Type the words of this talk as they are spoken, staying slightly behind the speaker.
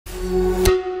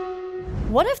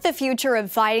What if the future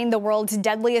of fighting the world's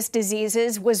deadliest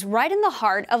diseases was right in the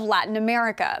heart of Latin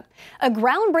America? A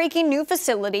groundbreaking new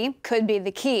facility could be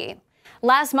the key.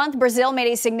 Last month, Brazil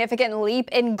made a significant leap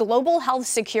in global health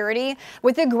security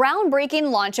with the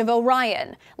groundbreaking launch of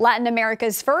Orion, Latin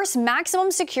America's first maximum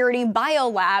security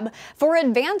biolab for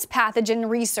advanced pathogen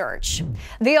research.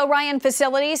 The Orion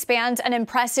facility spans an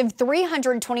impressive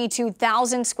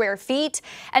 322,000 square feet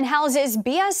and houses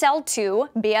BSL-2,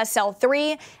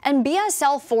 BSL-3, and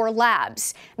BSL-4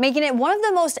 labs, making it one of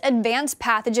the most advanced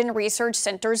pathogen research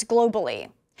centers globally.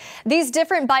 These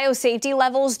different biosafety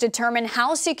levels determine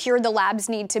how secure the labs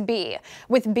need to be,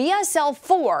 with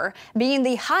BSL-4 being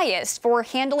the highest for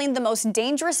handling the most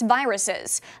dangerous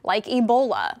viruses, like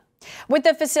Ebola. With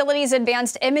the facility's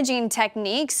advanced imaging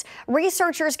techniques,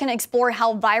 researchers can explore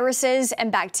how viruses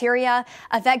and bacteria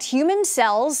affect human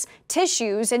cells,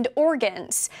 tissues, and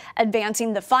organs,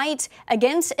 advancing the fight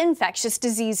against infectious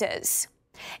diseases.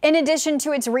 In addition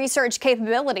to its research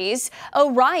capabilities,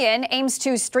 Orion aims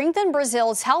to strengthen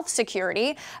Brazil's health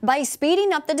security by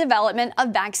speeding up the development of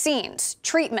vaccines,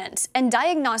 treatments, and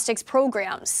diagnostics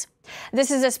programs.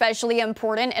 This is especially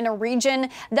important in a region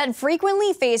that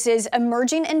frequently faces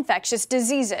emerging infectious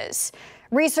diseases.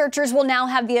 Researchers will now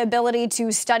have the ability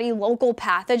to study local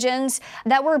pathogens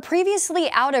that were previously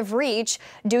out of reach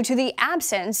due to the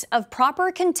absence of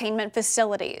proper containment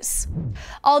facilities.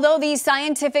 Although the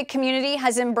scientific community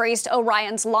has embraced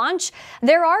Orion's launch,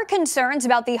 there are concerns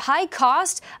about the high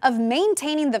cost of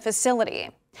maintaining the facility.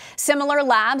 Similar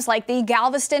labs like the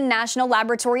Galveston National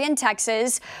Laboratory in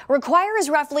Texas requires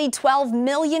roughly $12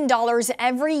 million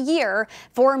every year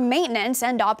for maintenance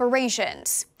and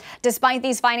operations. Despite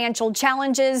these financial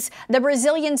challenges, the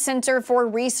Brazilian Center for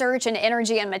Research in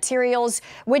Energy and Materials,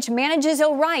 which manages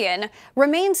Orion,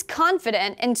 remains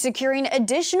confident in securing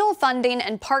additional funding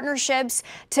and partnerships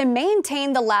to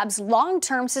maintain the lab's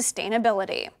long-term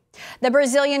sustainability. The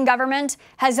Brazilian government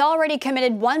has already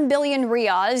committed 1 billion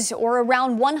reais, or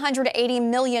around $180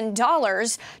 million,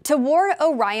 toward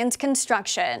Orion's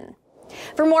construction.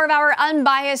 For more of our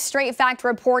unbiased, straight fact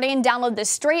reporting, download the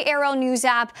Straight Arrow News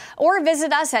app or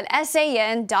visit us at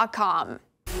san.com.